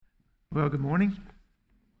Well, good morning.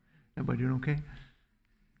 Everybody doing okay?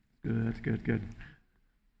 Good.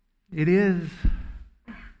 It is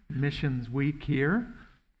Missions Week here,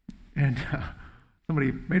 and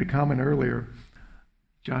somebody made a comment earlier.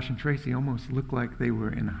 Josh and Tracy almost looked like they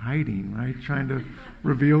were in hiding, right? Trying to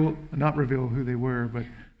not reveal who they were, but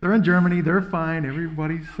they're in Germany. They're fine.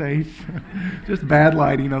 Everybody's safe. Just bad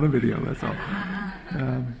lighting on the video, that's all.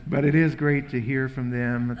 But it is great to hear from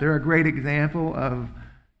them. They're a great example of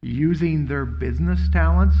using their business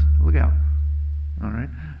talents. Look out. All right,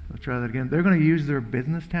 let's try that again. They're going to use their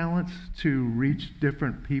business talents to reach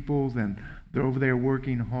different peoples, and they're over there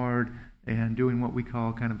working hard and doing what we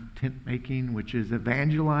call kind of tent making, which is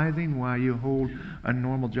evangelizing while you hold a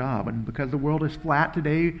normal job. And because the world is flat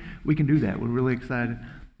today, we can do that. We're really excited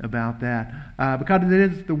about that. Because it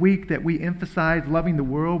is the week that we emphasize loving the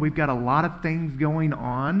world, we've got a lot of things going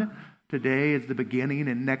on. Today is the beginning,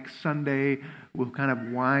 and next Sunday we'll kind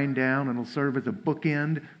of wind down, and it'll serve as a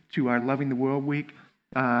bookend to our Loving the World week.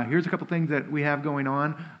 Here's a couple things that we have going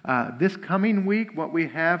on. This coming week, what we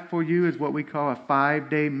have for you is what we call a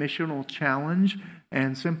 5-day missional challenge.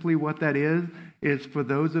 And simply what that is for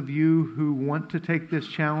those of you who want to take this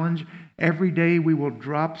challenge, every day we will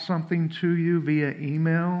drop something to you via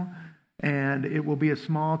email, and it will be a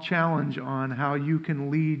small challenge on how you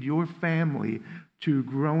can lead your family to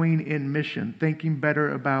growing in mission, thinking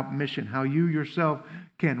better about mission, how you yourself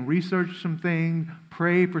can research some things,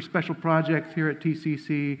 pray for special projects here at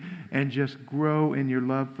TCC, and just grow in your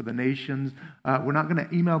love for the nations. We're not going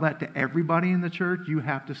to email that to everybody in the church. You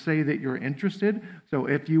have to say that you're interested. So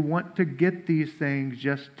if you want to get these things,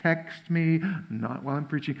 just text me, not while I'm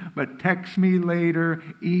preaching, but text me later,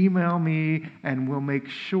 email me, and we'll make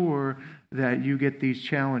sure that you get these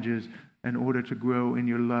challenges in order to grow in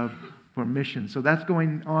your love for mission. So that's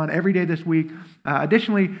going on every day this week.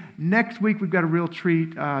 Additionally, next week we've got a real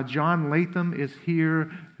treat. John Latham is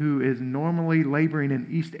here, who is normally laboring in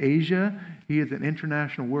East Asia. He is an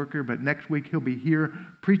international worker, but next week he'll be here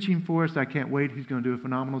preaching for us. I can't wait. He's going to do a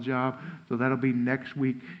phenomenal job. So that'll be next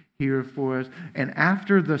week here for us. And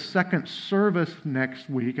after the second service next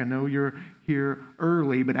week, I know you're here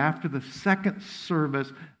early, but after the second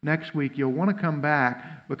service next week, you'll want to come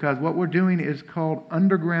back, because what we're doing is called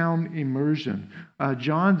underground immersion.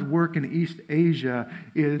 John's work in East Asia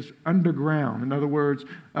is underground. In other words,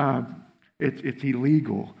 it's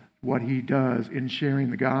illegal what he does in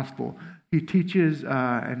sharing the gospel. He teaches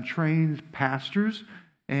and trains pastors.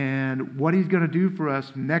 And what he's going to do for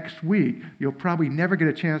us next week, you'll probably never get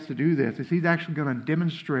a chance to do this, is he's actually going to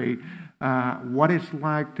demonstrate what it's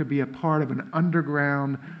like to be a part of an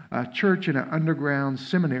underground church and an underground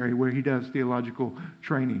seminary where he does theological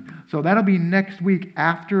training. So that'll be next week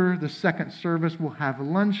after the second service. We'll have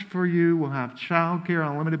lunch for you. We'll have childcare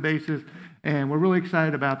on a limited basis. And we're really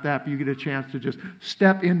excited about that. You get a chance to just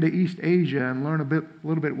step into East Asia and learn a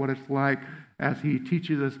little bit what it's like as he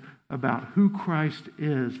teaches us about who Christ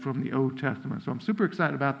is from the Old Testament. So I'm super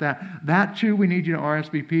excited about that. That too, we need you to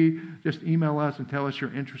RSVP. Just email us and tell us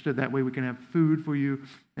you're interested. That way we can have food for you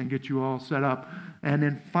and get you all set up. And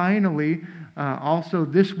then finally, also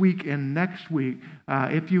this week and next week,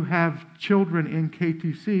 if you have children in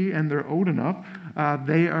KTC and they're old enough,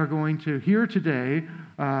 they are going to hear today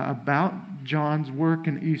about John's work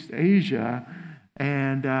in East Asia,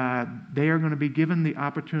 and they are going to be given the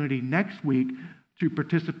opportunity next week to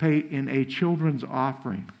participate in a children's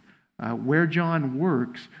offering. Where John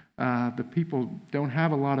works, the people don't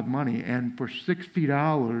have a lot of money, and for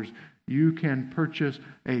 $60, you can purchase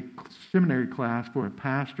a seminary class for a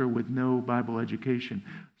pastor with no Bible education.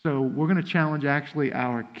 So we're going to challenge actually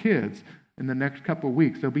our kids in the next couple of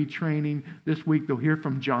weeks. They'll be training this week. They'll hear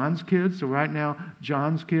from John's kids. So right now,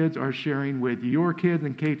 John's kids are sharing with your kids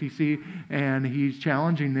in KTC, and he's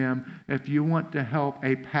challenging them, if you want to help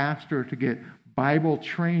a pastor to get Bible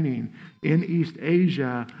training in East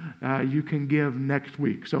Asia, you can give next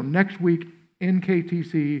week. So next week in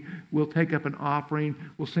KTC, we'll take up an offering.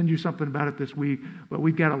 We'll send you something about it this week. But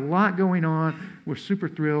we've got a lot going on. We're super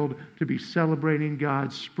thrilled to be celebrating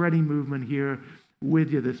God's spreading movement here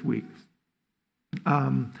with you this week.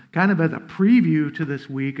 Kind of as a preview to this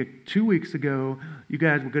week, 2 weeks ago, you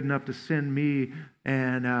guys were good enough to send me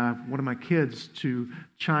and one of my kids to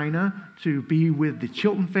China to be with the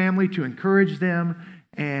Chilton family, to encourage them,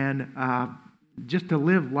 and just to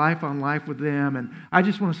live life on life with them. And I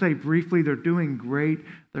just want to say briefly, they're doing great.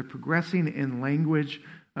 They're progressing in language.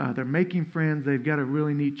 They're making friends. They've got a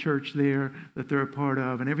really neat church there that they're a part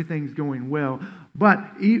of, and everything's going well. But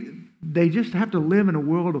they just have to live in a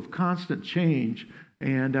world of constant change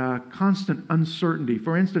and constant uncertainty.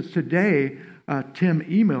 For instance, today, Tim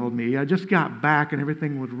emailed me. I just got back and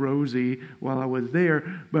everything was rosy while I was there.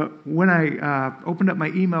 But when I opened up my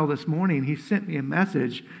email this morning, he sent me a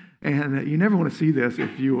message. And you never want to see this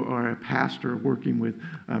if you are a pastor working with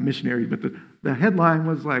missionaries. But the headline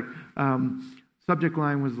was like, subject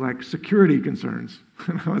line was like security concerns.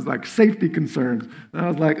 I was like, safety concerns. And I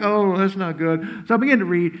was like, oh, that's not good. So I began to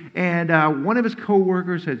read, and one of his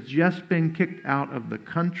co-workers has just been kicked out of the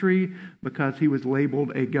country because he was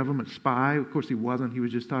labeled a government spy. Of course, he wasn't. He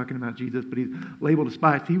was just talking about Jesus, but he's labeled a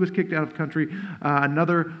spy. So he was kicked out of the country.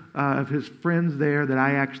 Another of his friends there that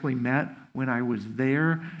I actually met when I was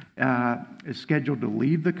there is scheduled to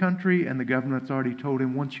leave the country, and the government's already told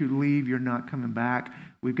him, once you leave, you're not coming back.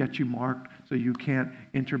 We've got you marked so you can't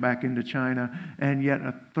enter back into China. And yet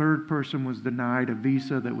a third person was denied a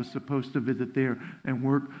visa that was supposed to visit there and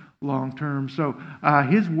work long term. So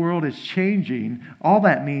his world is changing. All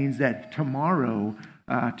that means that tomorrow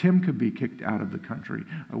Tim could be kicked out of the country.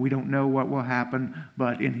 We don't know what will happen,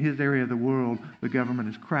 but in his area of the world, the government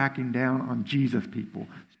is cracking down on Jesus people,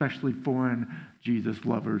 especially foreign Jesus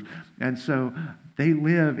lovers. And so they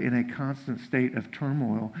live in a constant state of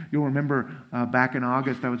turmoil. You'll remember back in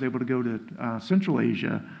August, I was able to go to Central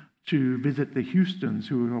Asia to visit the Houstons,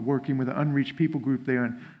 who are working with an unreached people group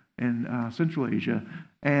there in Central Asia.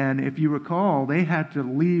 And if you recall, they had to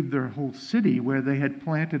leave their whole city where they had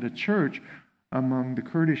planted a church among the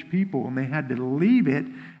Kurdish people, and they had to leave it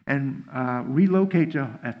and relocate to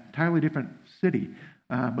an entirely different city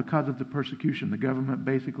because of the persecution. The government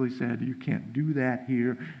basically said, you can't do that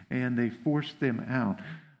here, and they forced them out.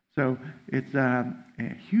 So it's a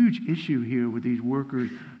huge issue here with these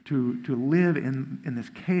workers to live in this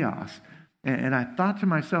chaos. And I thought to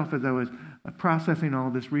myself as I was processing all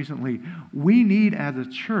of this recently, we need as a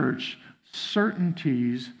church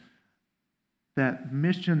certainties that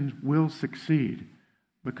missions will succeed,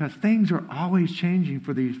 because things are always changing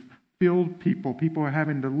for these field people. People are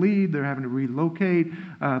having to leave, they're having to relocate,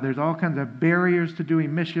 there's all kinds of barriers to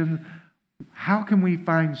doing missions. How can we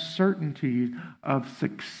find certainty of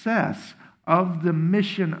success of the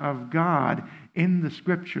mission of God in the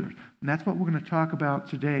Scriptures? And that's what we're going to talk about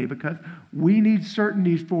today, because we need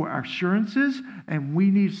certainties for assurances, and we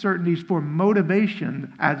need certainties for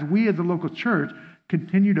motivation as we as a local church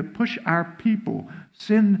continue to push our people,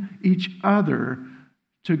 send each other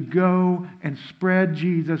to go and spread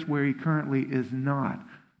Jesus where he currently is not.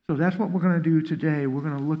 So that's what we're going to do today. We're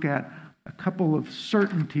going to look at a couple of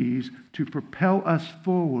certainties to propel us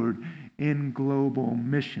forward in global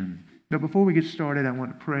mission. Now, before we get started, I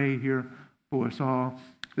want to pray here for us all.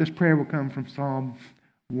 This prayer will come from Psalm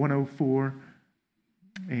 104.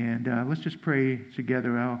 And let's just pray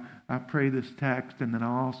together. I'll pray this text, and then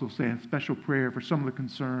I'll also say a special prayer for some of the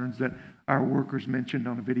concerns that our workers mentioned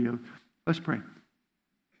on the video. Let's pray.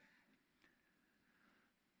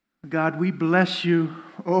 God, we bless you.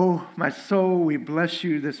 Oh, my soul, we bless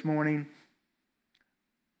you this morning.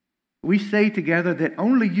 We say together that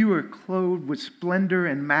only you are clothed with splendor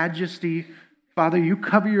and majesty. Father, you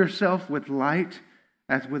cover yourself with light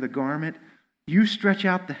as with a garment. You stretch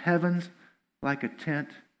out the heavens like a tent.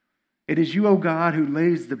 It is you, O God, who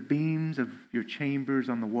lays the beams of your chambers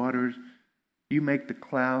on the waters. You make the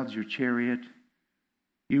clouds your chariot.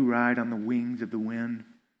 You ride on the wings of the wind.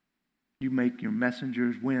 You make your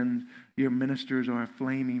messengers winds. Your ministers are a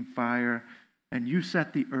flaming fire. And you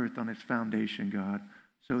set the earth on its foundation, God,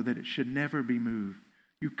 so that it should never be moved.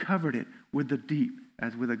 You covered it with the deep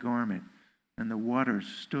as with a garment, and the waters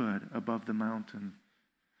stood above the mountains.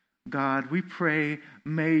 God, we pray,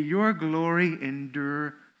 may your glory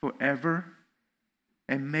endure forever,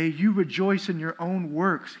 and may you rejoice in your own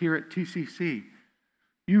works here at TCC.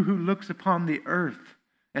 You who looks upon the earth,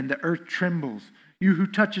 and the earth trembles. You who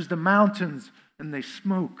touches the mountains, and they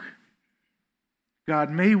smoke.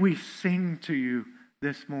 God, may we sing to you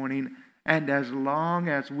this morning, and as long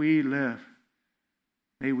as we live,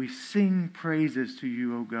 may we sing praises to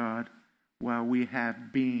you, O God, while we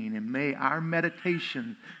have been. And may our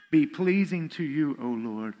meditation be pleasing to you, O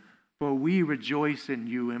Lord, for we rejoice in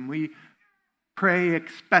you. And we pray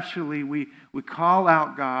especially, we call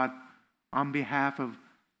out, God, on behalf of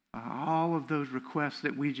all of those requests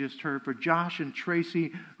that we just heard for Josh and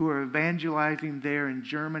Tracy, who are evangelizing there in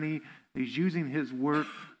Germany. He's using his work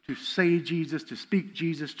to say Jesus, to speak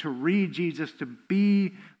Jesus, to read Jesus, to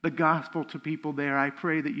be the gospel to people there. I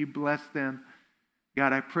pray that you bless them.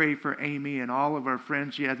 God, I pray for Amy and all of our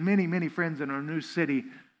friends. She has many, many friends in our new city.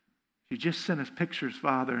 She just sent us pictures,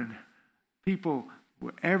 Father, and people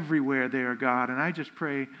were everywhere there, God. And I just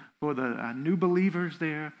pray for the new believers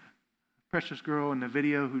there. precious girl in the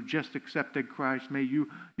video who just accepted Christ. May you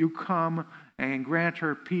come and grant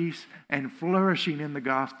her peace and flourishing in the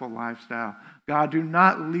gospel lifestyle. God, do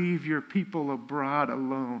not leave your people abroad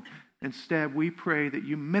alone. Instead, we pray that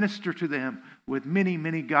you minister to them with many,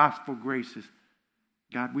 many gospel graces.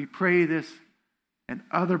 God, we pray this and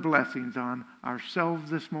other blessings on ourselves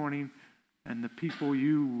this morning and the people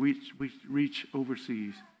you reach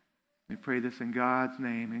overseas. We pray this in God's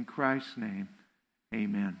name, in Christ's name.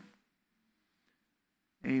 Amen.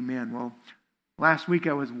 Amen. Well, last week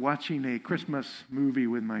I was watching a Christmas movie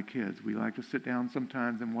with my kids. We like to sit down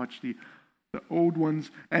sometimes and watch the old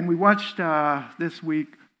ones. And we watched this week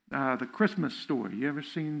The Christmas Story. You ever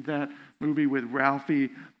seen that movie with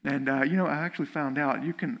Ralphie? And, I actually found out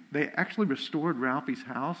they actually restored Ralphie's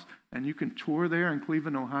house, and you can tour there in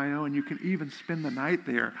Cleveland, Ohio, and you can even spend the night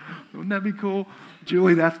there. Wouldn't that be cool?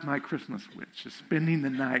 Julie, that's my Christmas wish, is spending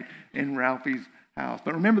the night in Ralphie's house.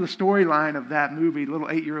 But remember the storyline of that movie, little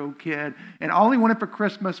 8-year-old kid, and all he wanted for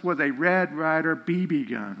Christmas was a Red Ryder BB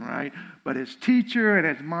gun, right? But his teacher and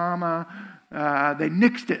his mama, they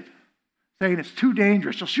nixed it, saying it's too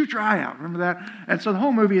dangerous. She'll shoot your eye out. Remember that? And so the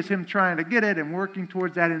whole movie is him trying to get it and working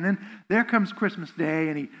towards that. And then there comes Christmas Day,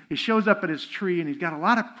 and he shows up at his tree, and he's got a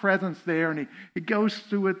lot of presents there, and he goes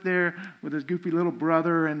through it there with his goofy little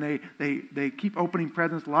brother, and they keep opening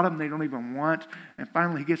presents. A lot of them they don't even want. And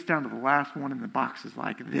finally he gets down to the last one, and the box is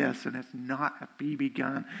like this, and it's not a BB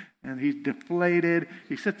gun. And he's deflated.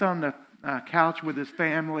 He sits on the couch with his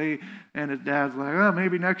family, and his dad's like, oh,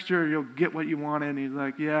 maybe next year you'll get what you wanted. And he's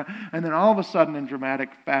like, yeah. And then all of a sudden, in dramatic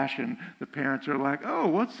fashion, the parents are like, oh,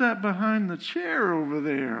 what's that behind the chair over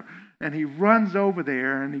there? And he runs over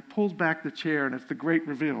there, and he pulls back the chair, and it's the great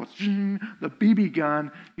reveal. It's the BB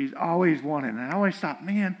gun he's always wanted. And I always thought,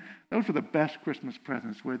 man, those were the best Christmas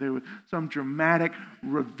presents, where there was some dramatic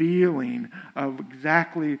revealing of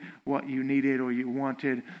exactly what you needed or you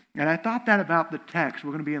wanted. And I thought that about the text.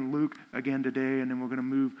 We're going to be in Luke again today, and then we're going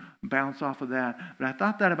to bounce off of that. But I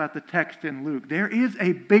thought that about the text in Luke. There is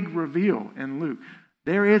a big reveal in Luke.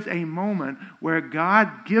 There is a moment where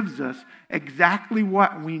God gives us exactly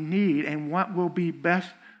what we need and what will be best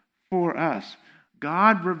for us.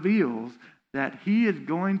 God reveals that He is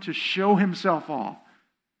going to show Himself off.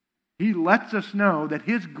 He lets us know that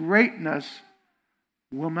His greatness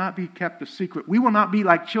will not be kept a secret. We will not be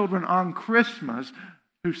like children on Christmas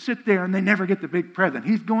who sit there and they never get the big present.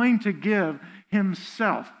 He's going to give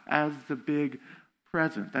Himself as the big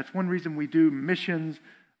present. That's one reason we do missions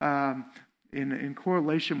in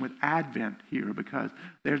correlation with Advent here, because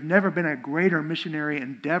there's never been a greater missionary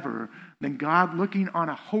endeavor than God looking on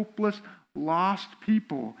a hopeless, lost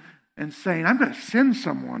people and saying, I'm going to send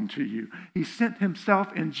someone to you. He sent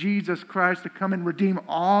Himself in Jesus Christ to come and redeem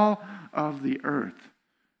all of the earth.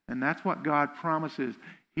 And that's what God promises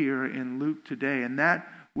here in Luke today. And that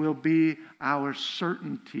will be our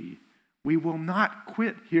certainty. We will not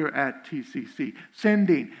quit here at TCC,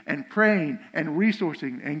 sending and praying and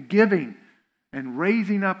resourcing and giving and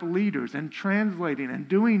raising up leaders and translating and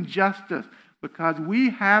doing justice, because we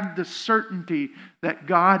have the certainty that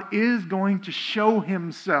God is going to show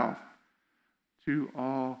Himself to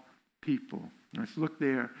all people. Let's look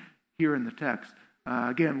here in the text.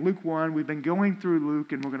 Again, Luke 1, we've been going through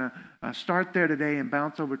Luke, and we're going to start there today and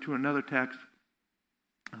bounce over to another text.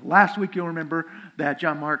 Last week, you'll remember that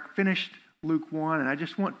John Mark finished Luke 1, and I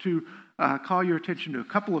just want to call your attention to a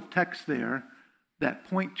couple of texts there that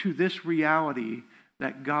point to this reality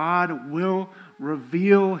that God will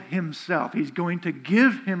reveal Himself. He's going to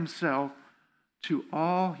give Himself to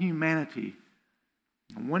all humanity.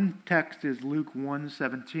 One text is Luke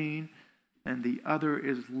 1:17, and the other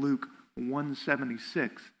is Luke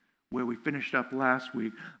 1:76, where we finished up last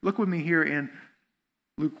week. Look with me here in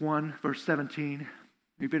Luke 1, verse 17.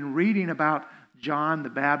 We've been reading about John the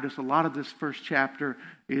Baptist. A lot of this first chapter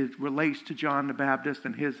relates to John the Baptist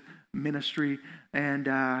and his ministry. And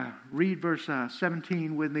read verse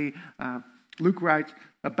 17 with me. Luke writes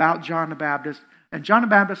about John the Baptist. And John the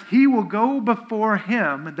Baptist, he will go before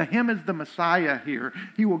him. The him is the Messiah here.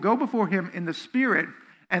 He will go before him in the spirit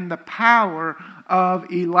and the power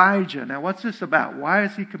of Elijah. Now, what's this about? Why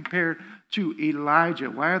is he compared to Elijah?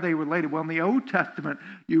 Why are they related? Well, in the Old Testament,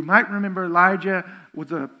 you might remember Elijah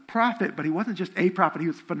was a prophet, but he wasn't just a prophet. He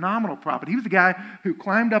was a phenomenal prophet. He was the guy who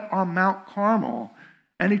climbed up on Mount Carmel,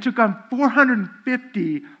 and he took on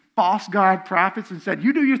 450 false god prophets and said,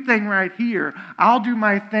 you do your thing right here. I'll do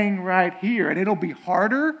my thing right here. And it'll be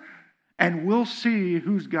harder, and we'll see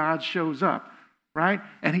whose God shows up. Right?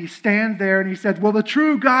 And he stands there and he says, will the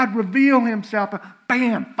true God reveal Himself?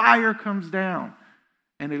 Bam! Fire comes down.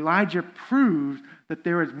 And Elijah proves that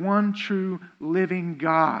there is one true living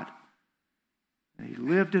God. And he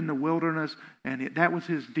lived in the wilderness, and that was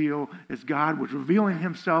his deal, as God was revealing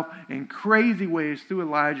himself in crazy ways through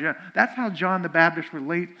Elijah. That's how John the Baptist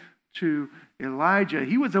relates to Elijah.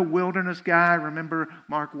 He was a wilderness guy. Remember,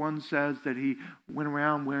 Mark 1 says that he went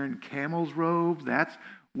around wearing camel's robes. That's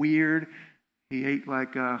weird. He ate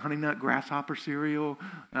like honey nut grasshopper cereal.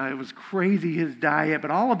 It was crazy, his diet.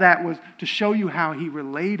 But all of that was to show you how he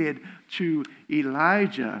related to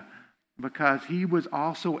Elijah, because he was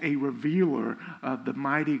also a revealer of the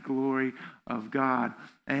mighty glory of God.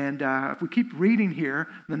 And if we keep reading here,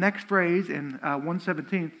 the next phrase in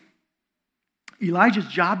 1:17, Elijah's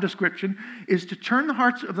job description is to turn the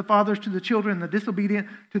hearts of the fathers to the children and the disobedient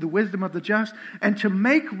to the wisdom of the just, and to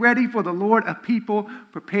make ready for the Lord a people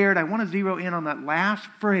prepared. I want to zero in on that last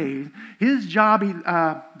phrase. His job,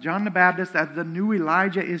 John the Baptist, as the new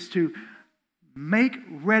Elijah, is to make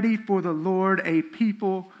ready for the Lord a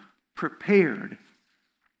people prepared.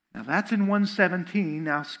 Now that's in 1:17.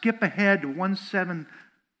 Now skip ahead to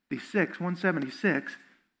 176,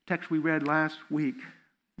 text we read last week.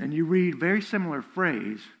 And you read very similar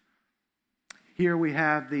phrase. Here we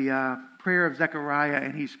have the prayer of Zechariah,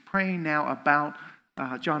 and he's praying now about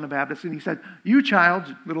John the Baptist. And he said, "You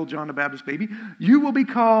child," little John the Baptist baby, "you will be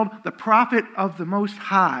called the prophet of the Most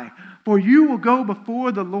High, for you will go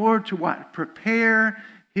before the Lord to what? Prepare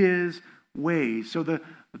his ways." So the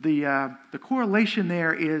correlation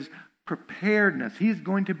there is preparedness. He's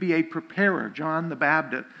going to be a preparer, John the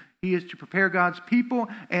Baptist. He is to prepare God's people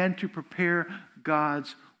and to prepare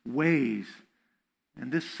God's ways.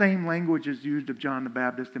 And this same language is used of John the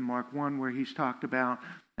Baptist in Mark 1, where he's talked about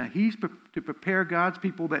he's to prepare God's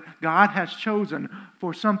people that God has chosen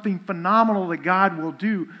for something phenomenal that God will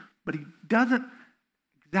do. But he doesn't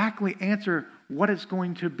exactly answer what it's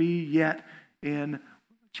going to be yet in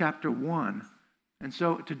chapter 1. And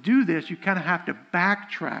so to do this, you kind of have to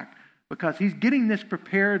backtrack, because he's getting this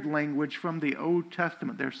prepared language from the Old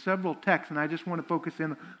Testament. There's several texts, and I just want to focus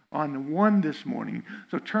in on one this morning.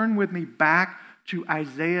 So turn with me back to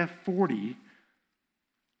Isaiah 40,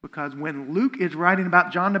 because when Luke is writing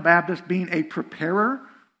about John the Baptist being a preparer,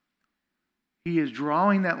 he is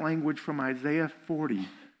drawing that language from Isaiah 40.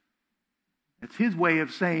 It's his way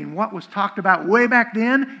of saying what was talked about way back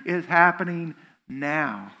then is happening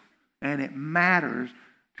now, and it matters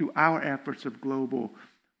to our efforts of global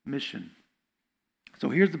mission. So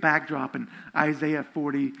here's the backdrop in Isaiah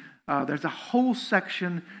 40. There's a whole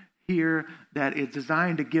section here that is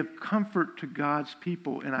designed to give comfort to God's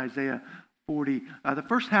people in Isaiah 40. The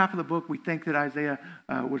first half of the book, we think that Isaiah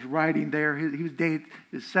was writing there. He was dated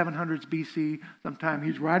in 700s BC. Sometime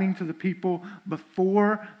he's writing to the people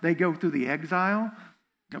before they go through the exile.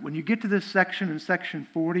 When you get to this section, in section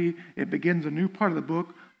 40, it begins a new part of the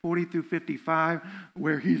book, 40 through 55,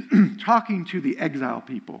 where he's talking to the exile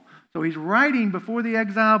people. So he's writing before the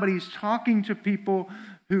exile, but he's talking to people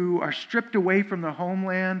who are stripped away from their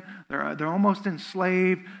homeland. They're almost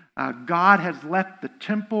enslaved. God has left the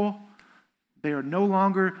temple. They are no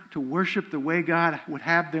longer to worship the way God would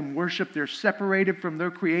have them worship. They're separated from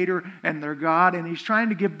their Creator and their God, and he's trying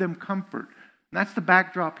to give them comfort. And that's the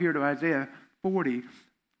backdrop here to Isaiah 40.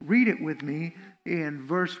 Read it with me in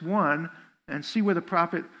verse 1 and see where the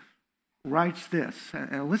prophet writes this.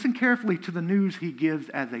 And listen carefully to the news he gives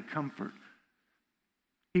as a comfort.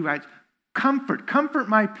 He writes, "Comfort, comfort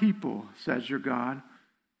my people, says your God.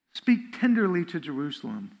 Speak tenderly to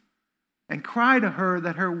Jerusalem, and cry to her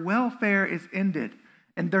that her welfare is ended,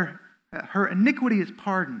 and her iniquity is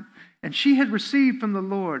pardoned. And she has received from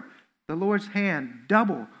the Lord's hand,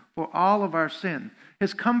 double for all of our sin.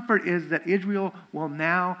 His comfort is that Israel will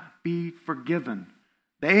now be forgiven.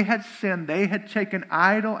 They had sinned. They had taken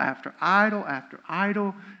idol after idol after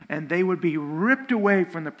idol, and they would be ripped away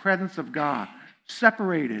from the presence of God,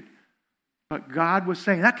 separated. But God was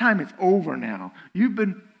saying, that time is over now. You've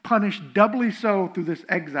been punished doubly so through this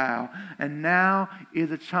exile, and now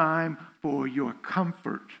is a time for your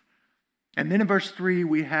comfort." And then in verse 3,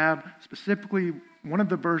 we have specifically one of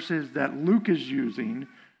the verses that Luke is using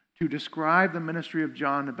to describe the ministry of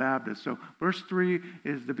John the Baptist. So verse 3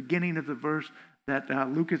 is the beginning of the verse that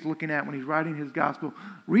Luke is looking at when he's writing his gospel.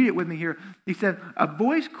 Read it with me here. He said, "A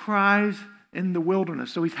voice cries in the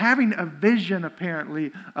wilderness." So he's having a vision,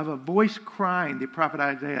 apparently, of a voice crying, the prophet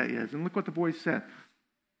Isaiah is. And look what the voice said.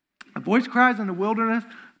 "A voice cries in the wilderness,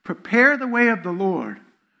 prepare the way of the Lord.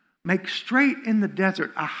 Make straight in the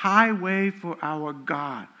desert a highway for our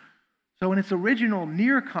God." So in its original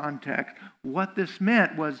near context, what this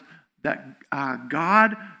meant was that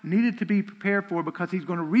God needed to be prepared for, because he's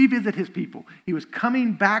going to revisit his people. He was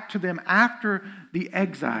coming back to them after the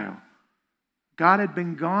exile. God had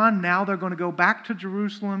been gone. Now they're going to go back to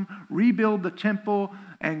Jerusalem, rebuild the temple,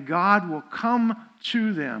 and God will come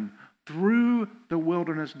to them through the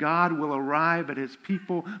wilderness. God will arrive at his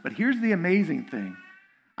people. But here's the amazing thing.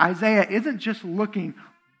 Isaiah isn't just looking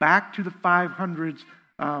back to the 500s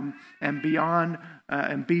and beyond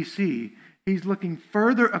and BC. He's looking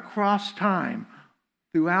further across time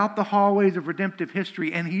throughout the hallways of redemptive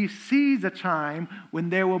history, and he sees a time when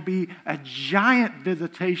there will be a giant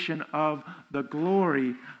visitation of the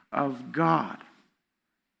glory of God.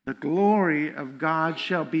 The glory of God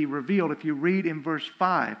shall be revealed. If you read in verse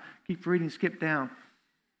 5, keep reading, skip down.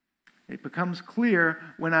 It becomes clear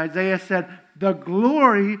when Isaiah said, the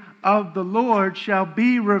glory of the Lord shall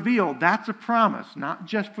be revealed. That's a promise, not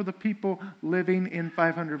just for the people living in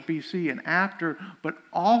 500 BC and after, but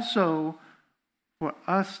also for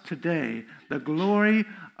us today. The glory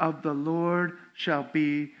of the Lord shall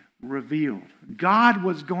be revealed. God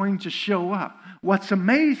was going to show up. What's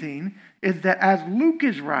amazing is that as Luke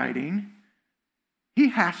is writing, he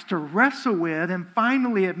has to wrestle with and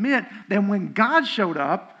finally admit that when God showed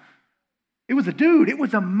up, it was a dude. It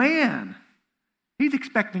was a man. He's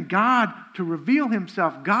expecting God to reveal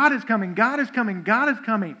himself. God is coming. God is coming. God is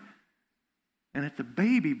coming. And it's a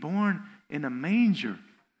baby born in a manger.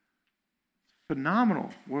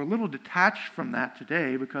 Phenomenal. We're a little detached from that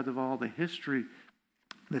today because of all the history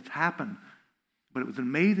that's happened. But it was an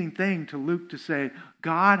amazing thing to Luke to say,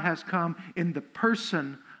 God has come in the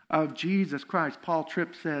person of Jesus Christ. Paul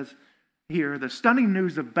Tripp says here, the stunning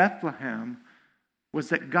news of Bethlehem was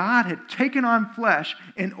that God had taken on flesh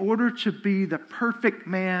in order to be the perfect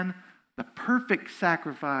man, the perfect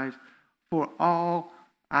sacrifice for all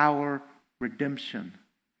our redemption.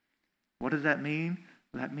 What does that mean?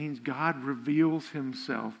 That means God reveals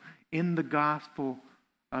himself in the gospel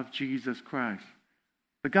of Jesus Christ.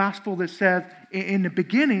 The gospel that says, in the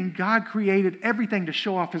beginning, God created everything to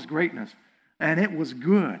show off his greatness, and it was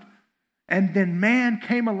good. And then man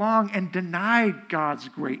came along and denied God's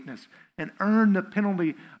greatness and earned the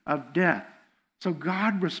penalty of death. So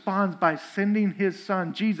God responds by sending his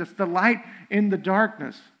son, Jesus, the light in the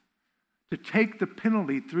darkness, to take the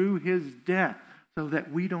penalty through his death so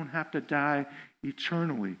that we don't have to die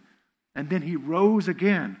eternally. And then he rose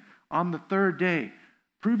again on the third day,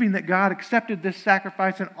 proving that God accepted this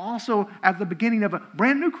sacrifice and also as the beginning of a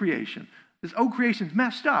brand new creation. This old creation's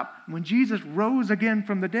messed up. When Jesus rose again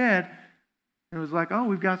from the dead, it was like, oh,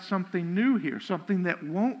 we've got something new here, something that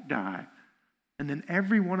won't die. And then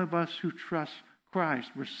every one of us who trusts Christ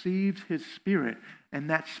receives his Spirit, and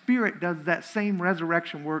that Spirit does that same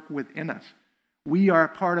resurrection work within us. We are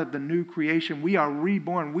part of the new creation. We are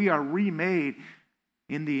reborn. We are remade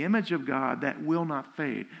in the image of God that will not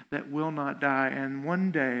fade, that will not die. And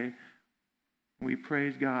one day, we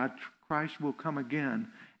praise God, Christ will come again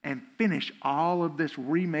and finish all of this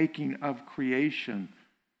remaking of creation.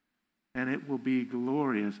 And it will be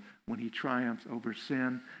glorious when he triumphs over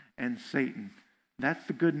sin and Satan. That's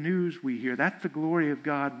the good news we hear. That's the glory of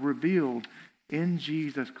God revealed in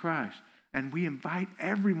Jesus Christ. And we invite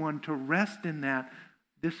everyone to rest in that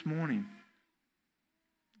this morning.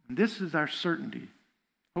 And this is our certainty.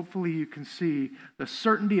 Hopefully you can see the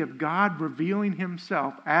certainty of God revealing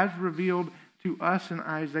himself as revealed to us in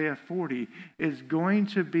Isaiah 40 is going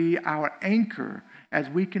to be our anchor as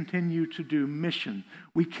we continue to do mission.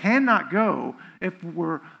 We cannot go if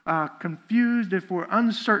we're confused, if we're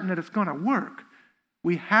uncertain that it's going to work.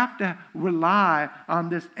 We have to rely on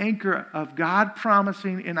this anchor of God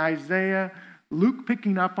promising in Isaiah, Luke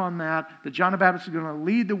picking up on that John the Baptist is going to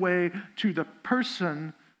lead the way to the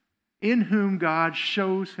person in whom God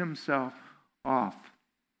shows himself off.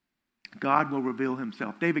 God will reveal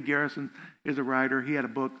himself. David Garrison is a writer. He had a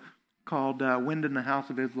book called Wind in the House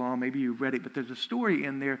of Islam. Maybe you've read it, but there's a story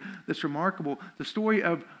in there that's remarkable. The story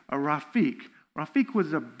of Rafiq. Rafiq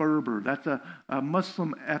was a Berber. That's a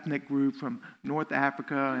Muslim ethnic group from North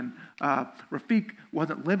Africa. And Rafiq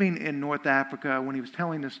wasn't living in North Africa when he was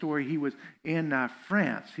telling the story. He was in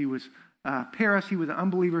France. He was Paris. He was an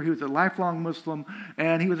unbeliever. He was a lifelong Muslim.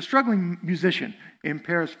 And he was a struggling musician in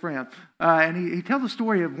Paris, France. And he tells the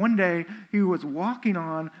story of one day he was walking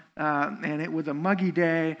on, and it was a muggy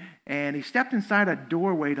day, and he stepped inside a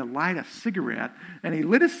doorway to light a cigarette, and he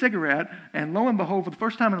lit his cigarette, and lo and behold, for the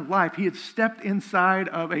first time in his life, he had stepped inside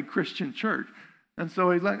of a Christian church. And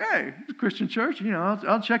so he's like, hey, it's a Christian church,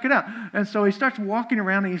 I'll check it out. And so he starts walking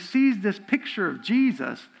around, and he sees this picture of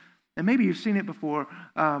Jesus, and maybe you've seen it before.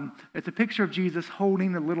 It's a picture of Jesus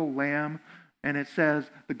holding a little lamb, and it says,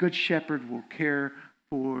 the good shepherd will care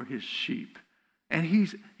for his sheep. And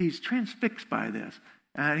he's transfixed by this.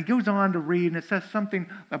 And he goes on to read, and it says something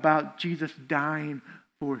about Jesus dying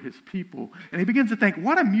for his people. And he begins to think,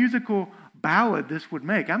 what a musical ballad this would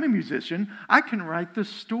make. I'm a musician. I can write this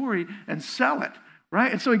story and sell it,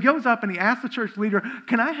 right? And so he goes up and he asks the church leader,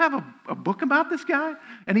 can I have a book about this guy?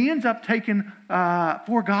 And he ends up taking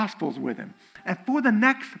 4 Gospels with him. And for the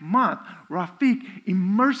next month, Rafiq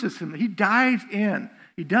immerses him. He dives in.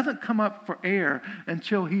 He doesn't come up for air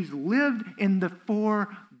until he's lived in the 4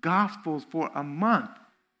 Gospels for a month.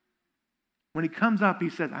 When he comes up,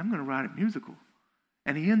 he says, I'm going to write a musical.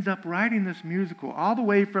 And he ends up writing this musical all the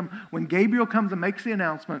way from when Gabriel comes and makes the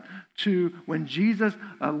announcement to when Jesus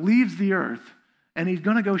leaves the earth. And he's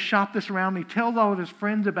going to go shop this around. He tells all of his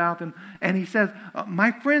friends about them. And he says,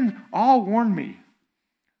 my friends all warned me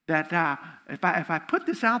that if I put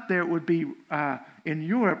this out there, it would be, in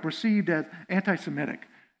Europe, received as anti-Semitic.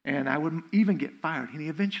 And I would even get fired. And he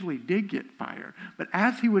eventually did get fired. But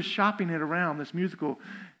as he was shopping it around, this musical,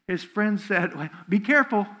 his friends said, well, be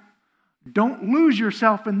careful. Don't lose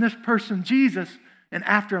yourself in this person, Jesus. And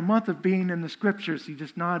after a month of being in the scriptures, he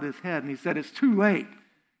just nodded his head and he said, it's too late.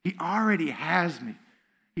 He already has me.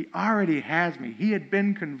 He already has me. He had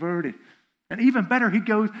been converted. And even better, he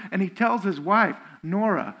goes and he tells his wife,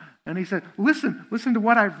 Nora, and he said, listen to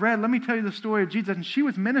what I've read. Let me tell you the story of Jesus. And she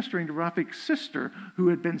was ministering to Rafiq's sister who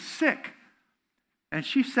had been sick. And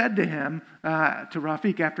she said to him, to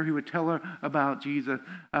Rafiq, after he would tell her about Jesus,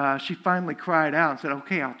 she finally cried out and said,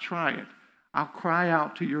 okay, I'll try it. I'll cry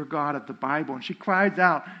out to your God of the Bible. And she cries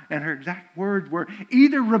out, and her exact words were,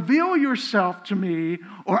 either reveal yourself to me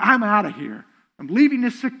or I'm out of here. I'm leaving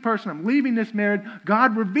this sick person. I'm leaving this marriage.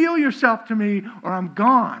 God, reveal yourself to me or I'm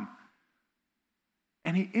gone.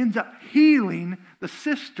 And he ends up healing the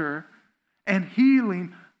sister and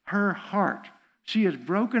healing her heart. She is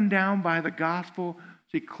broken down by the gospel.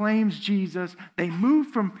 She claims Jesus. They move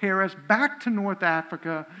from Paris back to North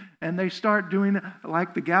Africa, and they start doing,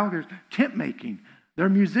 like the Gallaghers, tent making. They're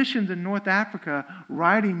musicians in North Africa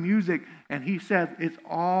writing music, and he says it's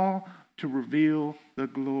all to reveal the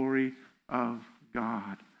glory of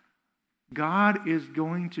God. God is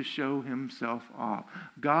going to show himself off.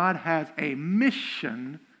 God has a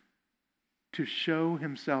mission to show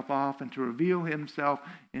himself off and to reveal himself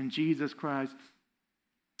in Jesus Christ.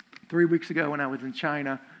 3 weeks ago when I was in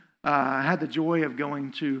China, I had the joy of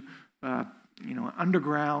going to an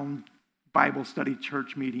underground Bible study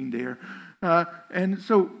church meeting there. And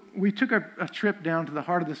so we took a trip down to the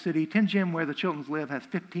heart of the city. Tianjin, where the Chiltons live, has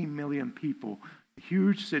 15 million people. A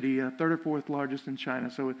huge city, third or fourth largest in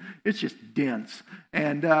China. So it's just dense.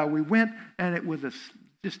 And we went, and it was a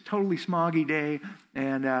just totally smoggy day,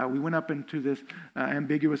 and we went up into this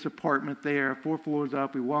ambiguous apartment there, 4 floors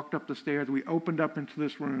up. We walked up the stairs. We opened up into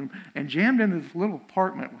this room and jammed into this little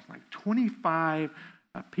apartment with like 25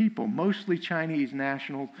 people, mostly Chinese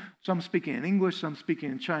nationals, some speaking in English, some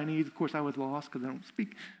speaking in Chinese. Of course, I was lost because I don't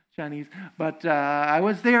speak Chinese. But I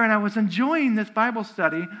was there, and I was enjoying this Bible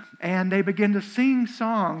study, and they began to sing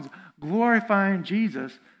songs glorifying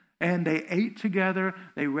Jesus. And they ate together.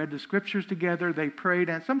 They read the scriptures together. They prayed.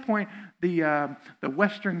 And at some point, the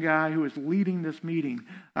Western guy who was leading this meeting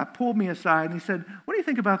pulled me aside and he said, "What do you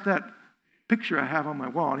think about that picture I have on my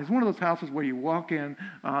wall?" And it's one of those houses where you walk in,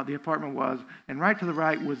 the apartment was, and right to the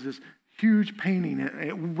right was this huge painting.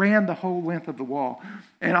 It ran the whole length of the wall.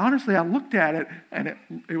 And honestly, I looked at it, and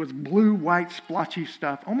it was blue, white, splotchy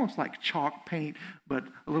stuff, almost like chalk paint, but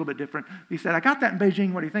a little bit different. He said, "I got that in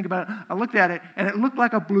Beijing. What do you think about it?" I looked at it, and it looked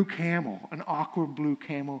like a blue camel, an awkward blue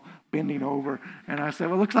camel bending over. And I said,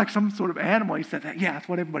 "Well, it looks like some sort of animal." He said, "Yeah, that's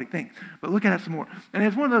what everybody thinks. But look at it some more." And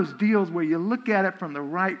it's one of those deals where you look at it from the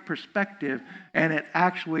right perspective, and it's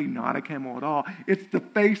actually not a camel at all. It's the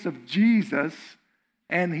face of Jesus,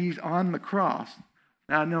 and he's on the cross.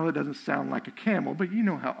 Now, I know it doesn't sound like a camel, but you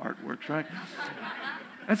know how art works, right?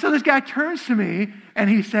 And so this guy turns to me, and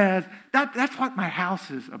he says, that's what my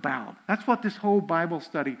house is about. That's what this whole Bible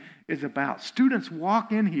study is about. Students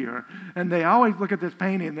walk in here, and they always look at this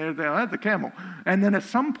painting, and they're that's a camel. And then at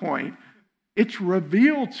some point, it's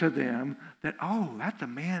revealed to them that, oh, that's a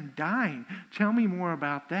man dying. Tell me more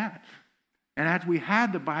about that. And as we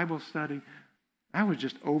had the Bible study, I was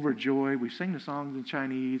just overjoyed. We sang the songs in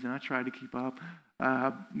Chinese, and I tried to keep up.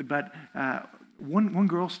 But one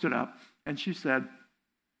girl stood up, and she said,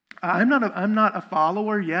 I'm not a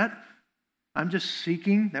follower yet. I'm just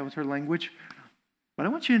seeking." That was her language. "But I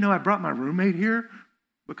want you to know I brought my roommate here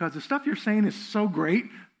because the stuff you're saying is so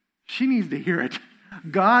great. She needs to hear it."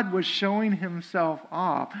 God was showing himself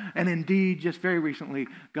off. And indeed, just very recently,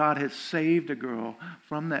 God has saved a girl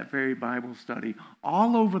from that very Bible study.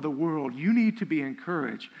 All over the world, you need to be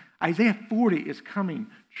encouraged. Isaiah 40 is coming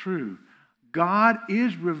true. God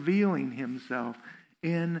is revealing himself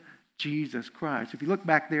in Jesus Christ. If you look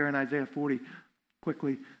back there in Isaiah 40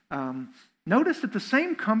 quickly, notice that the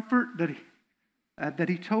same comfort that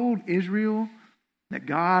he told Israel, that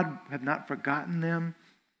God had not forgotten them,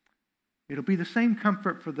 it'll be the same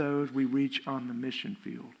comfort for those we reach on the mission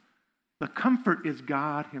field. The comfort is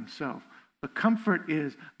God himself. The comfort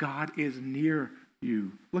is God is near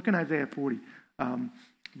you. Look in Isaiah 40,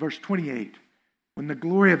 verse 28. When the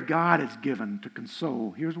glory of God is given to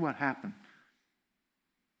console, here's what happened.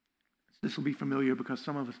 This will be familiar because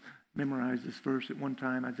some of us memorized this verse at one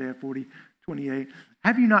time, Isaiah 40, 28.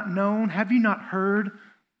 Have you not known? Have you not heard?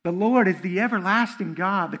 The Lord is the everlasting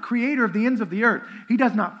God, the creator of the ends of the earth. He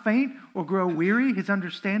does not faint or grow weary. His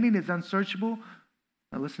understanding is unsearchable.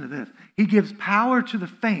 Now listen to this. He gives power to the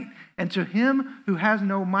faint, and to him who has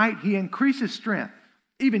no might, he increases strength.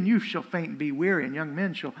 Even youth shall faint and be weary, and young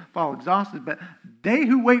men shall fall exhausted. But they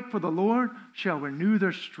who wait for the Lord shall renew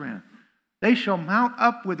their strength. They shall mount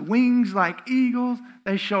up with wings like eagles.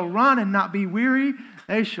 They shall run and not be weary.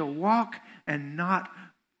 They shall walk and not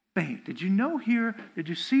faint. Did you know here, did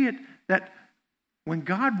you see it, that when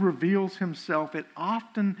God reveals himself, it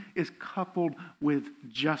often is coupled with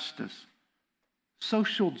justice.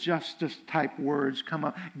 Social justice type words come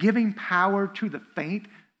up. Giving power to the faint.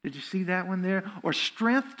 Did you see that one there? Or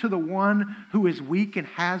strength to the one who is weak and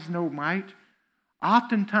has no might.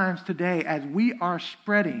 Oftentimes today, as we are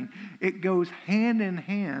spreading, it goes hand in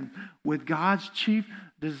hand with God's chief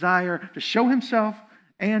desire to show himself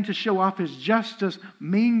and to show off his justice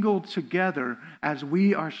mingled together as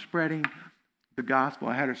we are spreading the gospel.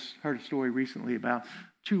 I heard a story recently about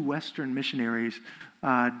two Western missionaries,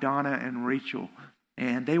 Donna and Rachel,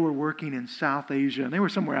 and they were working in South Asia, and they were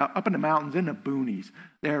somewhere up in the mountains in the boonies.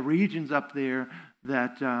 There are regions up there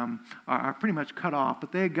that are pretty much cut off,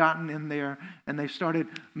 but they had gotten in there and they started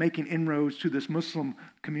making inroads to this Muslim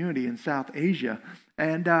community in South Asia.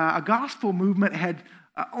 And a gospel movement had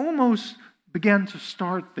almost began to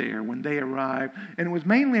start there when they arrived, and it was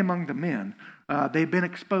mainly among the men. They'd been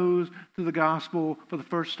exposed to the gospel for the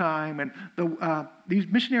first time, and these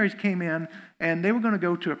missionaries came in, and they were going to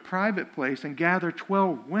go to a private place and gather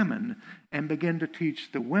 12 women and begin to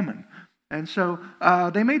teach the women. And so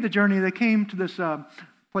they made the journey. They came to this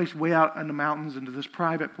place way out in the mountains, into this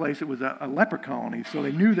private place. It was a leper colony, so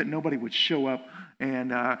they knew that nobody would show up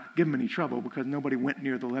and give them any trouble because nobody went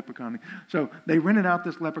near the leper colony. So they rented out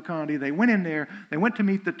this leper colony. They went in there. They went to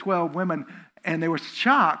meet the 12 women, and they were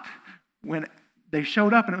shocked when they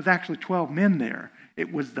showed up, and it was actually 12 men there.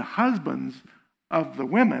 It was the husbands of the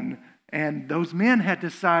women, and those men had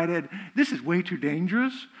decided, this is way too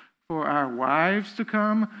dangerous for our wives to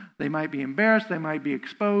come. They might be embarrassed. They might be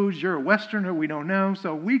exposed. You're a Westerner. We don't know.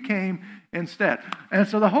 So we came instead. And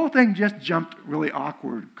so the whole thing just jumped really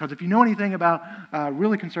awkward, because if you know anything about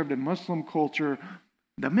really conservative Muslim culture,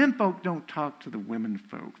 the men folk don't talk to the women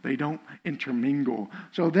folk. They don't intermingle.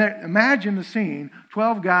 So imagine the scene,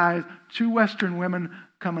 12 guys, 2 Western women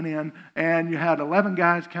coming in, and you had 11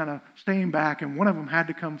 guys kind of staying back, and one of them had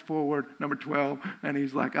to come forward, number 12, and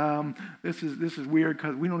he's like, this is weird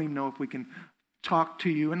because we don't even know if we can talk to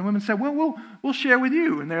you. And the women said, well, we'll share with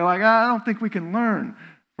you. And they're like, I don't think we can learn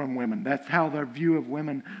from women. That's how their view of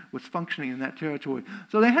women was functioning in that territory.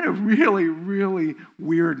 So they had a really, really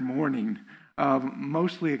weird morning of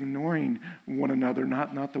mostly ignoring one another,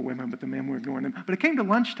 not the women, but the men were ignoring them. But it came to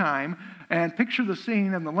lunchtime, and picture the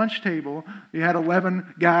scene on the lunch table. You had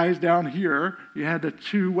 11 guys down here. You had the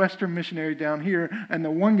 2 Western missionaries down here, and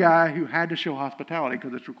the one guy who had to show hospitality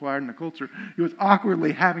because it's required in the culture. He was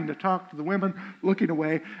awkwardly having to talk to the women, looking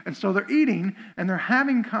away. And so they're eating, and they're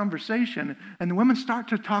having conversation, and the women start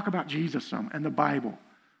to talk about Jesus some and the Bible.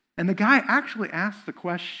 And the guy actually asked the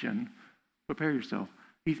question, prepare yourself.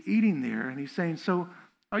 He's eating there, and he's saying, so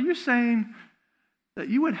are you saying that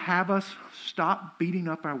you would have us stop beating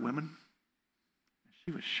up our women?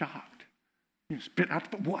 She was shocked. You spit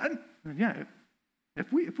out, what? And yeah,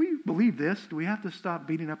 if we believe this, do we have to stop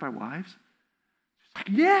beating up our wives? She's like,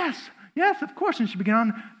 yes, of course. And she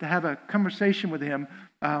began to have a conversation with him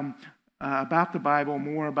about the Bible,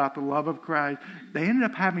 more about the love of Christ. They ended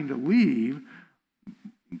up having to leave.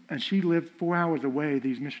 And she lived 4 hours away,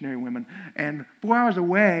 these missionary women. And 4 hours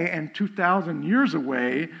away and 2,000 years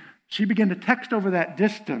away, she began to text over that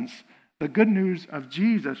distance the good news of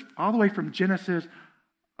Jesus, all the way from Genesis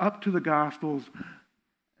up to the Gospels,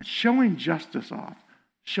 showing justice off,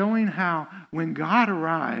 showing how when God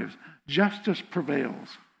arrives, justice prevails.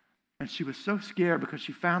 And she was so scared because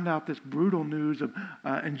she found out this brutal news of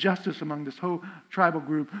injustice among this whole tribal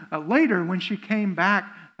group. Later, when she came back,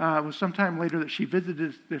 it was sometime later that she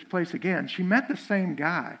visited this place again. She met the same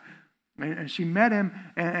guy, and she met him,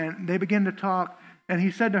 and they began to talk. And he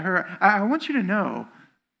said to her, I want you to know,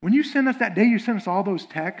 when you sent us that day, you sent us all those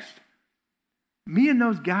texts, me and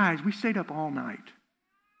those guys, we stayed up all night.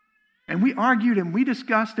 And we argued and we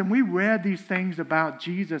discussed and we read these things about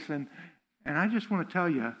Jesus. And I just want to tell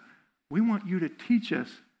you, we want you to teach us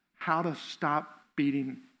how to stop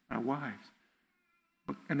beating our wives.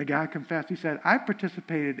 And the guy confessed. He said, I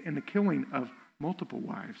participated in the killing of multiple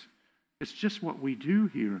wives. It's just what we do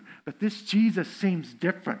here. But this Jesus seems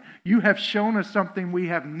different. You have shown us something we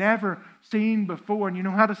have never seen before. And you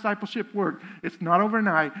know how discipleship works. It's not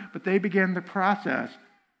overnight, but they began the process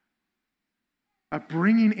of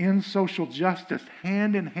bringing in social justice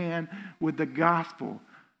hand in hand with the gospel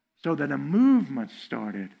so that a movement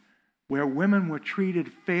started where women were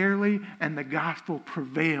treated fairly and the gospel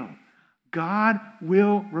prevailed. God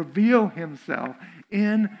will reveal himself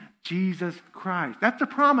in Jesus Christ. That's the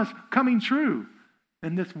promise coming true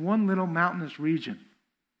in this one little mountainous region.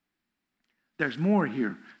 There's more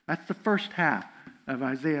here. That's the first half of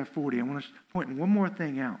Isaiah 40. I want to point one more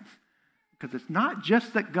thing out. Because it's not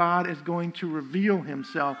just that God is going to reveal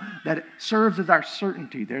himself, that it serves as our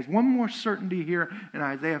certainty. There's one more certainty here in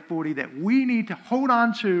Isaiah 40 that we need to hold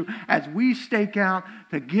on to as we stake out,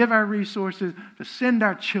 to give our resources, to send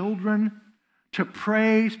our children, to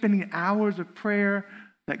pray, spending hours of prayer,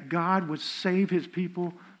 that God would save his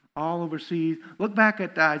people all overseas. Look back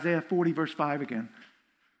at Isaiah 40, verse 5 again.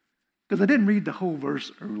 Because I didn't read the whole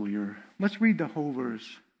verse earlier. Let's read the whole verse.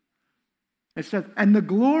 It says, and the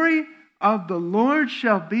glory of the Lord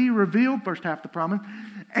shall be revealed, first half of the promise,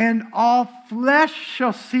 and all flesh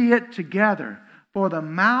shall see it together, for the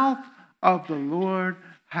mouth of the Lord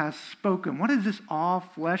has spoken. What is this all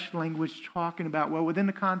flesh language talking about? Well, within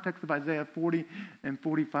the context of Isaiah 40 and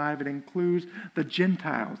 45, it includes the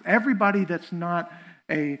Gentiles, everybody that's not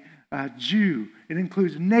a Jew. It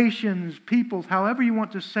includes nations, peoples, however you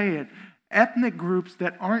want to say it. Ethnic groups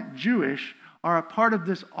that aren't Jewish are a part of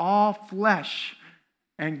this all flesh.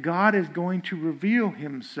 And God is going to reveal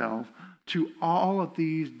himself to all of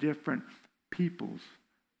these different peoples.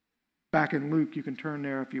 Back in Luke, you can turn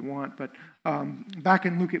there if you want, but back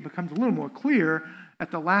in Luke it becomes a little more clear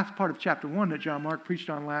at the last part of chapter 1 that John Mark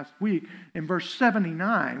preached on last week. In verse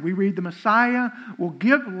 79, we read, the Messiah will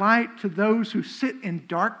give light to those who sit in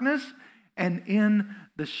darkness and in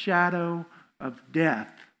the shadow of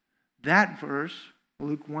death. That verse,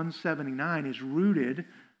 Luke 1:79, is rooted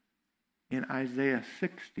in Isaiah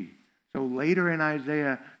 60. So later in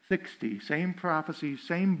Isaiah 60, same prophecy,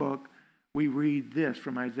 same book, we read this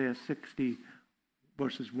from Isaiah 60,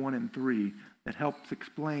 verses 1 and 3, that helps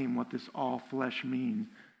explain what this all flesh means.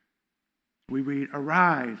 We read,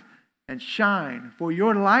 arise and shine, for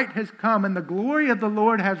your light has come, and the glory of the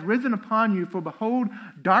Lord has risen upon you. For behold,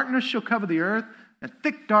 darkness shall cover the earth, and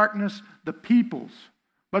thick darkness the peoples.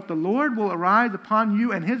 But the Lord will arise upon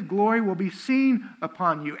you, and his glory will be seen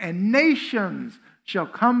upon you. And nations shall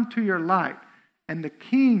come to your light, and the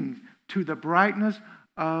kings to the brightness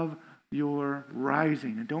of your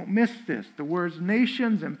rising. And don't miss this. The words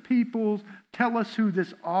nations and peoples tell us who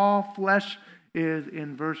this all flesh is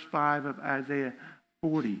in verse 5 of Isaiah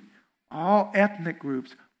 40. All ethnic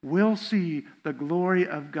groups will see the glory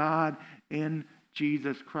of God in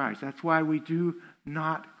Jesus Christ. That's why we do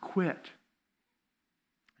not quit.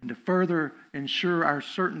 And to further ensure our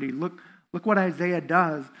certainty, look what Isaiah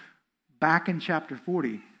does back in chapter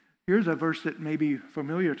 40. Here's a verse that may be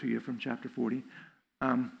familiar to you from chapter 40.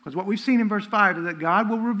 Because what we've seen in verse 5 is that God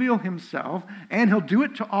will reveal himself, and he'll do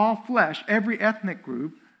it to all flesh, every ethnic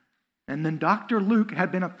group. And then Dr. Luke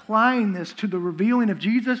had been applying this to the revealing of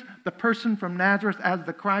Jesus, the person from Nazareth, as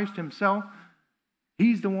the Christ himself.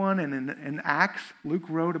 He's the one, and in Acts, Luke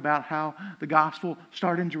wrote about how the gospel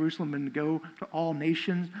started in Jerusalem and go to all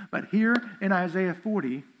nations. But here in Isaiah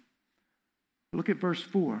 40, look at verse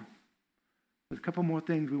 4. There's a couple more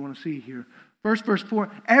things we want to see here. First, verse 4,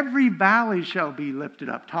 every valley shall be lifted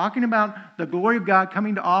up. Talking about the glory of God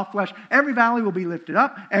coming to all flesh. Every valley will be lifted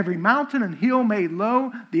up, every mountain and hill made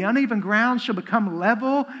low. The uneven ground shall become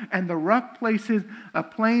level, and the rough places a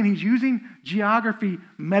plain. He's using geography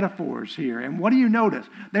metaphors here. And what do you notice?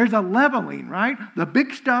 There's a leveling, right? The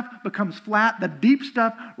big stuff becomes flat. The deep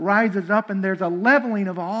stuff rises up, and there's a leveling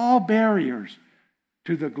of all barriers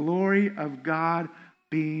to the glory of God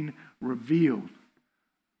being revealed.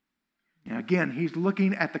 Now again, he's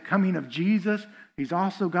looking at the coming of Jesus. He's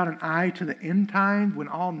also got an eye to the end times when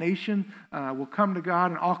all nations will come to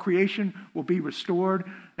God and all creation will be restored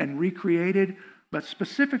and recreated. But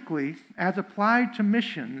specifically, as applied to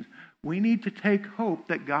missions, we need to take hope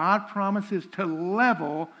that God promises to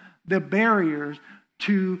level the barriers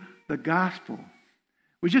to the gospel.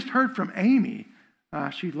 We just heard from Amy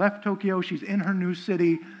She left Tokyo. She's in her new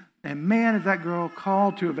city. And man, is that girl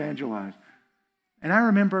called to evangelize. And I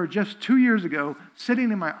remember just 2 years ago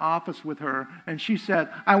sitting in my office with her, and she said,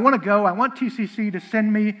 I want to go. I want TCC to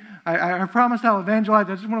send me. I promised I'll evangelize.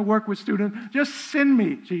 I just want to work with students. Just send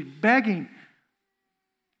me. She's begging.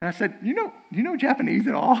 And I said, you know Japanese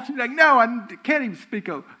at all? She's like, no, I can't even speak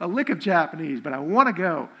a lick of Japanese, but I want to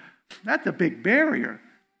go. That's a big barrier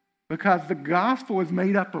because the gospel is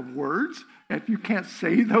made up of words. If you can't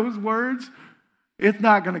say those words, it's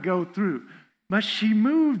not going to go through. But she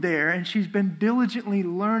moved there, and she's been diligently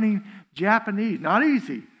learning Japanese. Not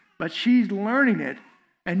easy, but she's learning it,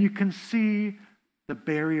 and you can see the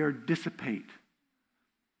barrier dissipate.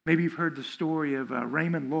 Maybe you've heard the story of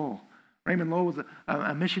Raymond Lowell. Raymond Lowell was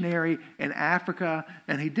a missionary in Africa,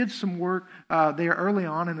 and he did some work there early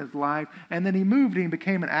on in his life, and then he moved and he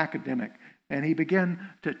became an academic. And he began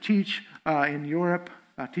to teach in Europe,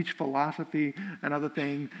 teach philosophy and other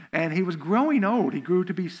things. And he was growing old. He grew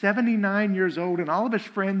to be 79 years old, and all of his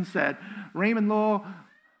friends said, Raymond Lowell,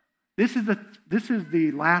 this is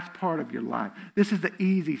the last part of your life. This is the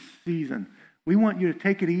easy season. We want you to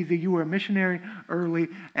take it easy. You were a missionary early.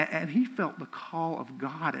 And he felt the call of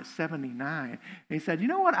God at 79. And he said, you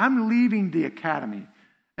know what? I'm leaving the academy.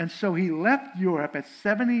 And so he left Europe at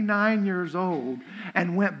 79 years old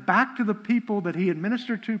and went back to the people that he had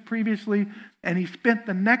ministered to previously. And he spent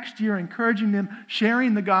the next year encouraging them,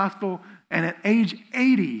 sharing the gospel. And at age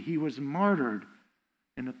 80, he was martyred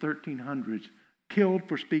in the 1300s. Killed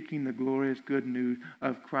for speaking the glorious good news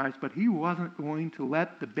of Christ. But he wasn't going to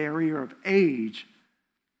let the barrier of age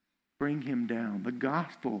bring him down. The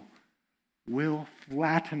gospel will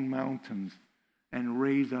flatten mountains and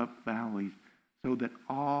raise up valleys so that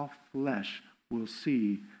all flesh will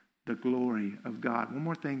see the glory of God. One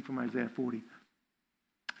more thing from Isaiah 40.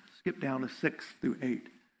 Skip down to 6 through 8.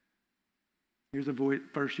 Here's a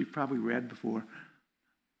verse you've probably read before.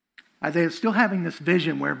 Isaiah's still having this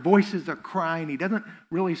vision where voices are crying. He doesn't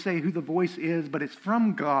really say who the voice is, but it's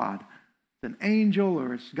from God. It's an angel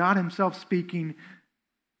or it's God himself speaking.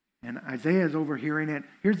 And Isaiah is overhearing it.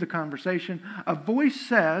 Here's the conversation. A voice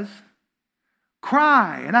says,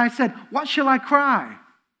 cry. And I said, what shall I cry?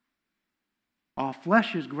 All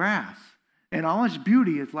flesh is grass, and all its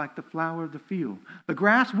beauty is like the flower of the field. The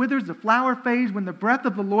grass withers, the flower fades when the breath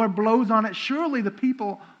of the Lord blows on it. Surely the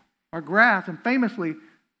people are grass. And famously,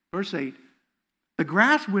 Verse 8, the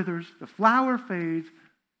grass withers, the flower fades,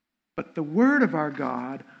 but the word of our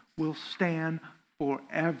God will stand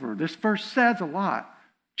forever. This verse says a lot.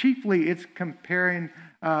 Chiefly, it's comparing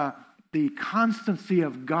the constancy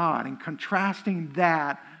of God and contrasting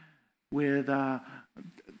that with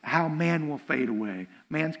how man will fade away.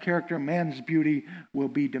 Man's character, man's beauty will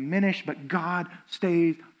be diminished, but God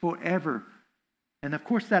stays forever. And of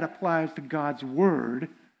course, that applies to God's word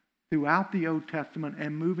throughout the Old Testament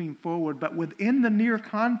and moving forward. But within the near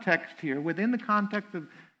context here, within the context of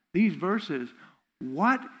these verses,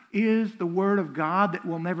 what is the word of God that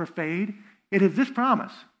will never fade? It is this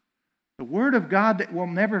promise. The word of God that will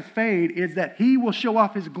never fade is that he will show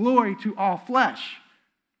off his glory to all flesh.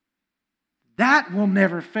 That will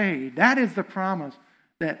never fade. That is the promise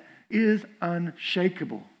that is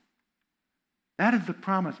unshakable. That is the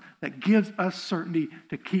promise that gives us certainty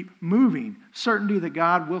to keep moving. Certainty that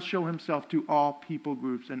God will show himself to all people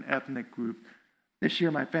groups and ethnic groups. This year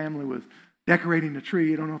my family was decorating the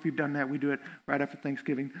tree. I don't know if you've done that. We do it right after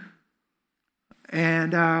Thanksgiving.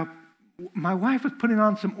 And my wife was putting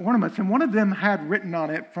on some ornaments, and one of them had written on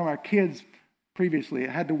it from our kids previously. It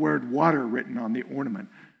had the word water written on the ornament.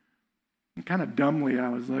 And kind of dumbly, I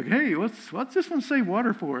was like, hey, what's this one say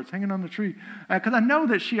water for? It's hanging on the tree. Because I know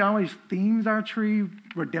that she always themes our tree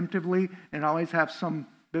redemptively and always have some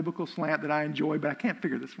biblical slant that I enjoy, but I can't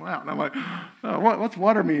figure this one out. And I'm like, oh, what's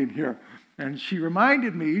water mean here? And she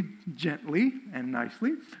reminded me gently and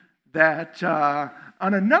nicely that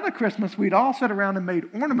on another Christmas, we'd all sat around and made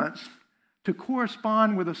ornaments to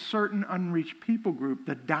correspond with a certain unreached people group,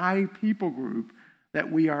 the Dai people group, that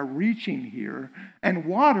we are reaching here. And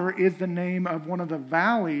water is the name of one of the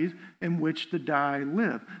valleys in which the Dai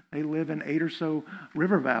live. They live in 8 or so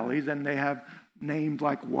river valleys, and they have names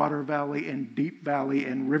like Water Valley and Deep Valley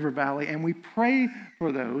and River Valley, and we pray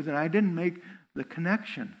for those, and I didn't make the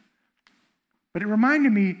connection. But it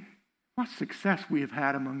reminded me what success we have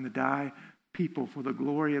had among the Dai people for the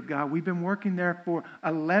glory of God. We've been working there for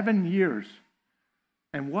 11 years,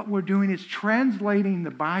 and what we're doing is translating the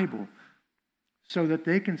Bible so that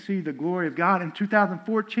they can see the glory of God. In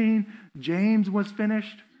 2014, James was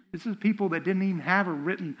finished. This is people that didn't even have a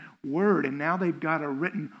written word, and now they've got a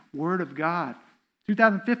written word of God.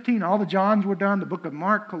 2015, all the Johns were done, the book of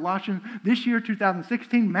Mark, Colossians. This year,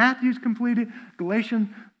 2016, Matthew's completed, Galatians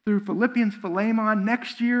through Philippians, Philemon.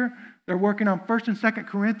 Next year, they're working on 1st and 2nd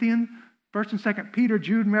Corinthians, 1st and 2nd Peter,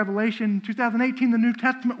 Jude, and Revelation. 2018, the New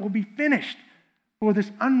Testament will be finished for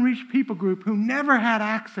this unreached people group who never had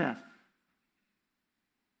access.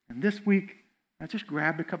 And this week, I just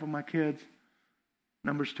grabbed a couple of my kids,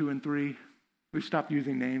 Numbers 2 and 3. We stopped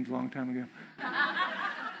using names a long time ago.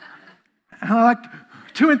 And I'm like,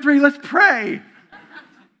 2 and 3, let's pray.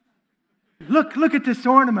 Look at this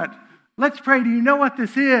ornament. Let's pray. Do you know what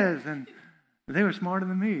this is? And they were smarter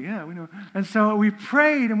than me. Yeah, we know. And so we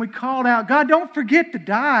prayed and we called out, God, don't forget to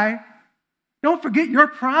die. Don't forget your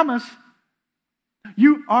promise.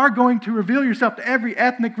 You are going to reveal yourself to every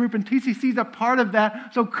ethnic group, and TCC is a part of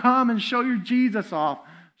that. So come and show your Jesus off.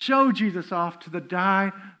 Show Jesus off to the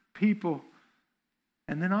die people.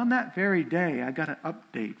 And then on that very day, I got an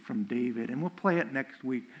update from David, and we'll play it next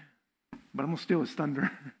week. But I'm going to steal his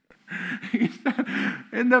thunder. He said,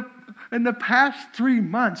 in the past 3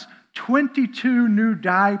 months, 22 new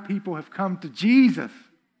die people have come to Jesus.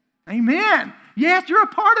 Amen. Yes, you're a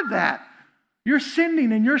part of that. You're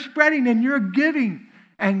sending and you're spreading and you're giving.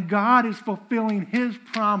 And God is fulfilling His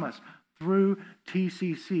promise through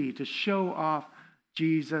TCC to show off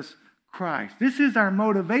Jesus Christ. This is our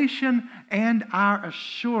motivation and our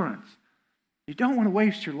assurance. You don't want to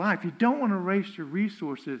waste your life. You don't want to waste your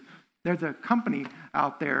resources. There's a company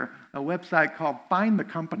out there, a website called Find the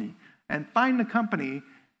Company. And Find the Company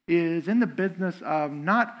is in the business of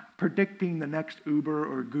not predicting the next Uber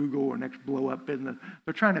or Google or next blow-up business.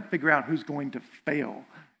 They're trying to figure out who's going to fail.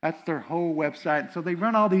 That's their whole website. So they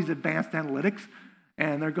run all these advanced analytics,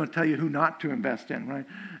 and they're going to tell you who not to invest in, right?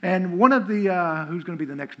 And one of the, who's going to be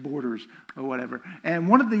the next Borders or whatever. And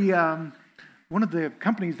one of the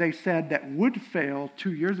companies they said that would fail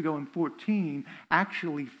 2 years ago in 2014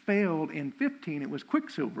 actually failed in 2015. It was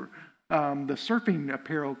Quicksilver. The surfing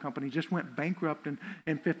apparel company just went bankrupt in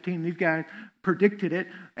 2015. These guys predicted it,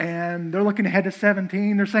 and they're looking ahead to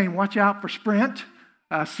 2017. They're saying, watch out for Sprint,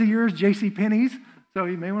 Sears, JCPenney's. So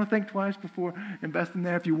you may want to think twice before investing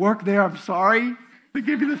there. If you work there, I'm sorry to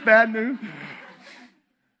give you this bad news.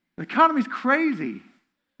 The economy's crazy.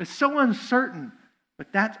 It's so uncertain.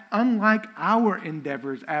 But that's unlike our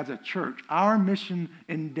endeavors as a church. Our mission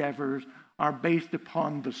endeavors are based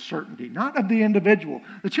upon the certainty, not of the individual.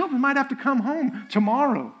 The children might have to come home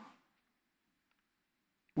tomorrow.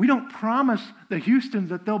 We don't promise the Houstons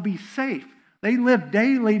that they'll be safe. They live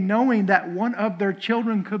daily knowing that one of their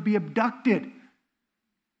children could be abducted.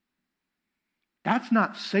 That's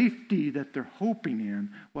not safety that they're hoping in.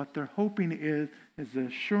 What they're hoping is the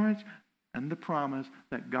assurance and the promise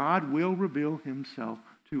that God will reveal Himself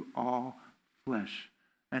to all flesh.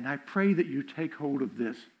 And I pray that you take hold of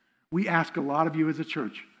this. We ask a lot of you as a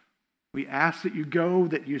church. We ask that you go,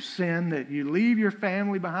 that you send, that you leave your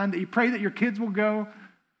family behind, that you pray that your kids will go.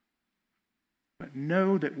 But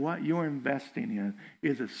know that what you're investing in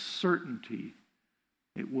is a certainty.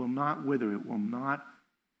 It will not wither. It will not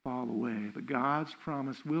fall away. But God's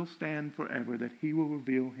promise will stand forever, that He will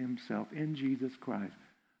reveal Himself in Jesus Christ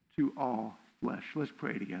to all flesh. Let's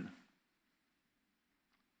pray together.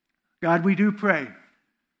 God, we do pray.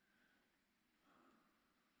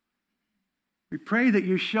 We pray that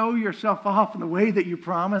you show yourself off in the way that you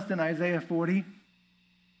promised in Isaiah 40.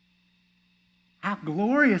 How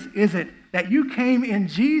glorious is it that you came in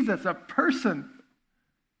Jesus, a person.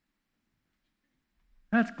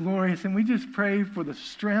 That's glorious. And we just pray for the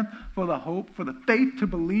strength, for the hope, for the faith to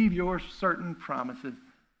believe your certain promises.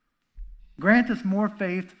 Grant us more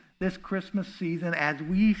faith this Christmas season as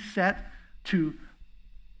we set to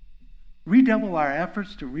redouble our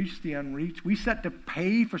efforts to reach the unreached. We set to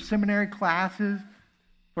pay for seminary classes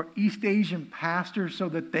for East Asian pastors so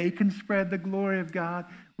that they can spread the glory of God.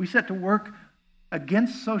 We set to work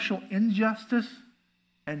against social injustice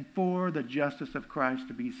and for the justice of Christ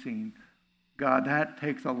to be seen. God, that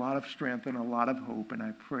takes a lot of strength and a lot of hope, and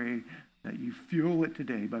I pray that you fuel it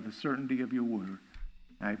today by the certainty of your word.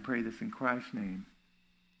 I pray this in Christ's name.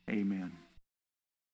 Amen.